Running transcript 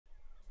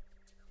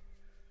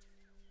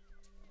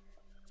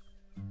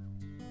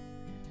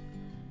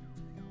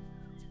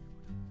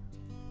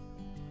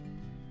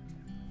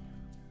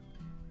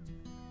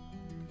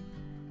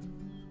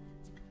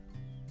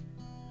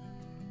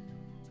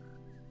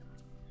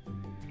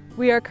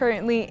We are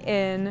currently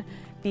in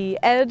the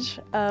edge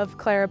of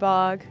Clara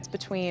Bog,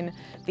 between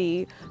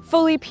the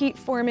fully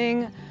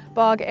peat-forming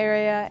bog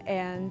area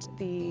and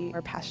the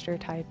more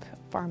pasture-type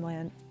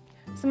farmland.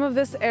 Some of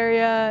this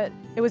area,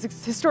 it was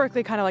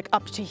historically kind of like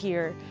up to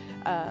here,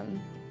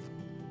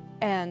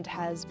 and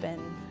has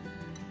been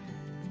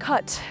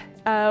cut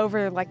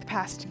over like the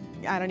past,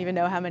 I don't even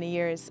know how many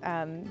years,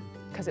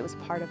 because it was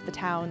part of the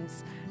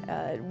town's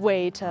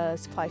way to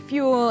supply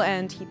fuel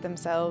and heat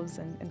themselves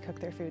and cook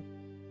their food.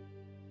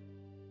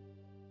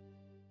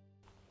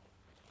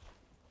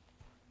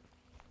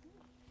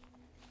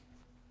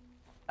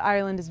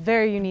 Ireland is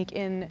very unique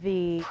in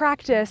the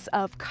practice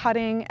of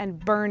cutting and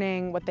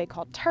burning what they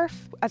call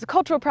turf. As a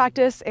cultural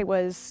practice, it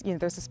was,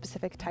 there's a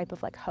specific type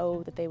of like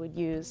hoe that they would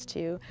use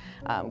to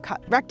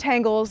cut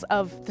rectangles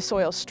of the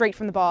soil straight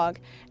from the bog,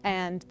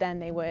 and then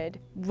they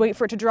would wait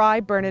for it to dry,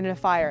 burn it in a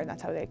fire, and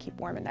that's how they keep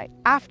warm at night.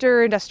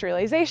 After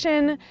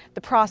industrialization,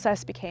 the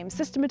process became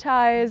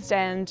systematized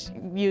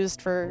and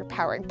used for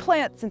powering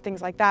plants and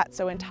things like that,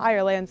 so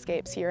entire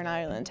landscapes here in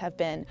Ireland have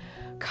been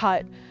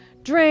cut,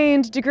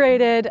 drained,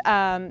 degraded,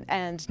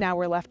 and now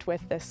we're left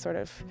with this sort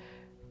of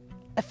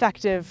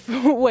effective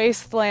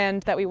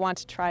wasteland that we want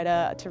to try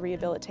to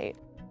rehabilitate.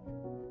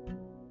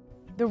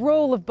 The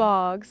role of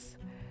bogs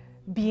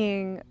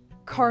being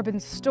carbon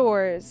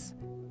stores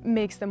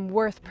makes them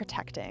worth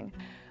protecting.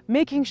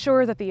 Making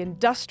sure that the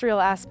industrial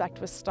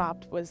aspect was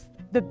stopped was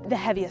the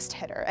heaviest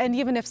hitter. And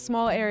even if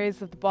small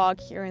areas of the bog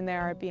here and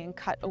there are being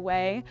cut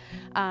away,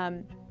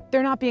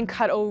 they're not being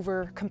cut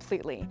over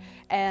completely.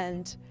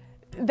 And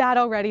that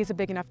already is a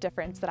big enough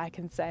difference that I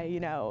can say,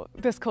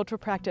 this cultural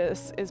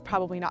practice is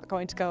probably not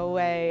going to go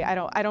away.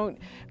 I don't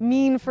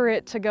mean for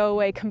it to go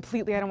away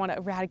completely. I don't want to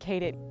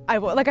eradicate it.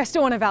 I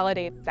still want to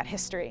validate that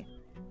history.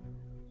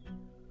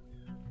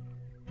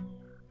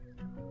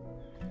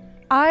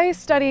 I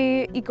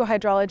study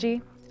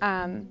ecohydrology,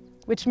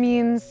 which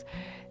means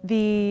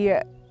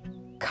the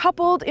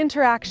coupled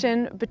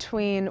interaction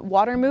between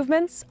water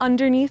movements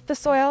underneath the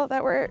soil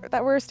that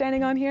we're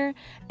standing on here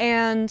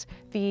and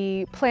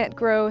the plant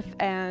growth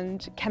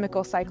and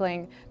chemical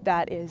cycling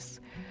that is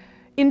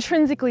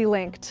intrinsically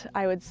linked,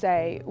 I would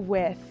say,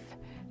 with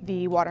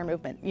the water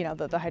movement,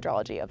 the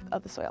hydrology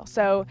of the soil.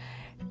 So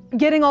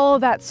getting all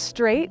of that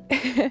straight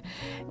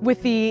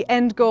with the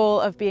end goal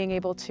of being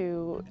able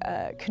to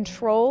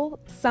control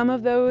some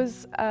of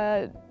those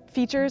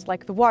features,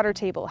 like the water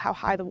table, how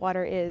high the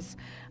water is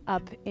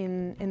up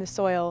in the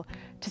soil,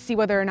 to see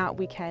whether or not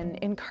we can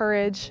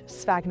encourage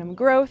sphagnum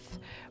growth,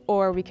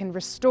 or we can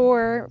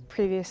restore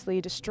previously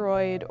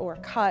destroyed or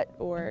cut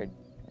or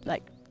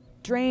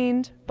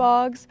drained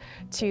bogs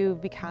to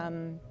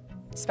become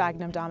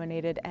sphagnum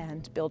dominated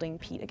and building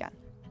peat again.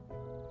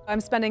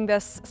 I'm spending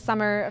this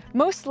summer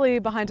mostly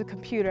behind a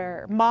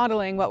computer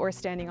modeling what we're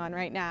standing on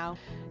right now.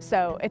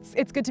 So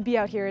it's good to be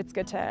out here, it's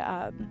good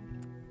to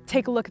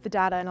take a look at the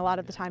data, and a lot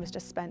of the time is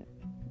just spent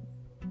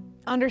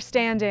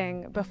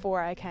understanding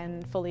before I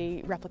can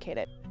fully replicate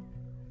it.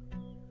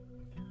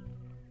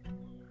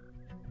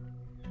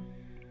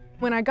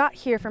 When I got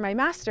here for my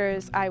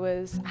master's, I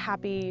was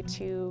happy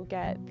to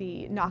get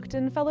the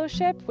Notre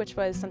Fellowship, which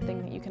was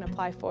something that you can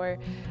apply for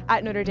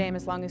at Notre Dame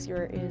as long as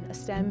you're in a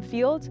STEM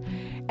field.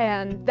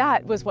 And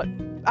that was what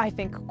I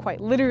think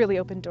quite literally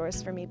opened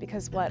doors for me,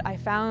 because what I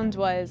found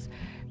was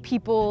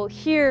people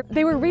here,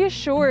 they were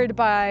reassured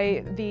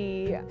by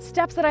the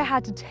steps that I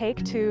had to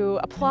take to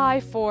apply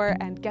for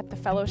and get the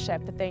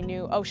fellowship, that they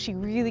knew, oh, she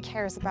really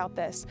cares about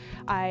this.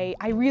 I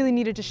really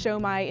needed to show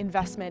my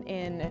investment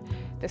in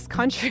this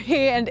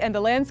country and the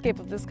landscape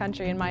of this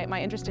country and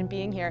my interest in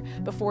being here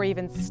before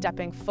even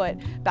stepping foot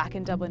back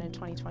in Dublin in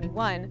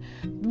 2021.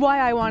 Why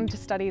I wanted to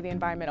study the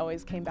environment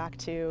always came back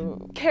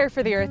to care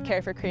for the earth,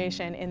 care for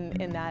creation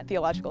in that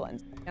theological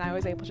lens. And I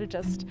was able to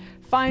just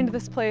find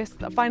this place,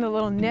 find a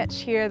little niche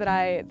here that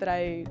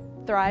I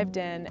thrived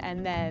in,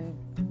 and then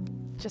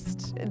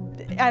just,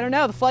 I don't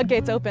know, the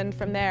floodgates opened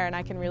from there, and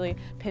I can really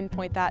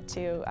pinpoint that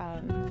to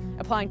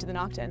applying to the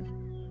Notre.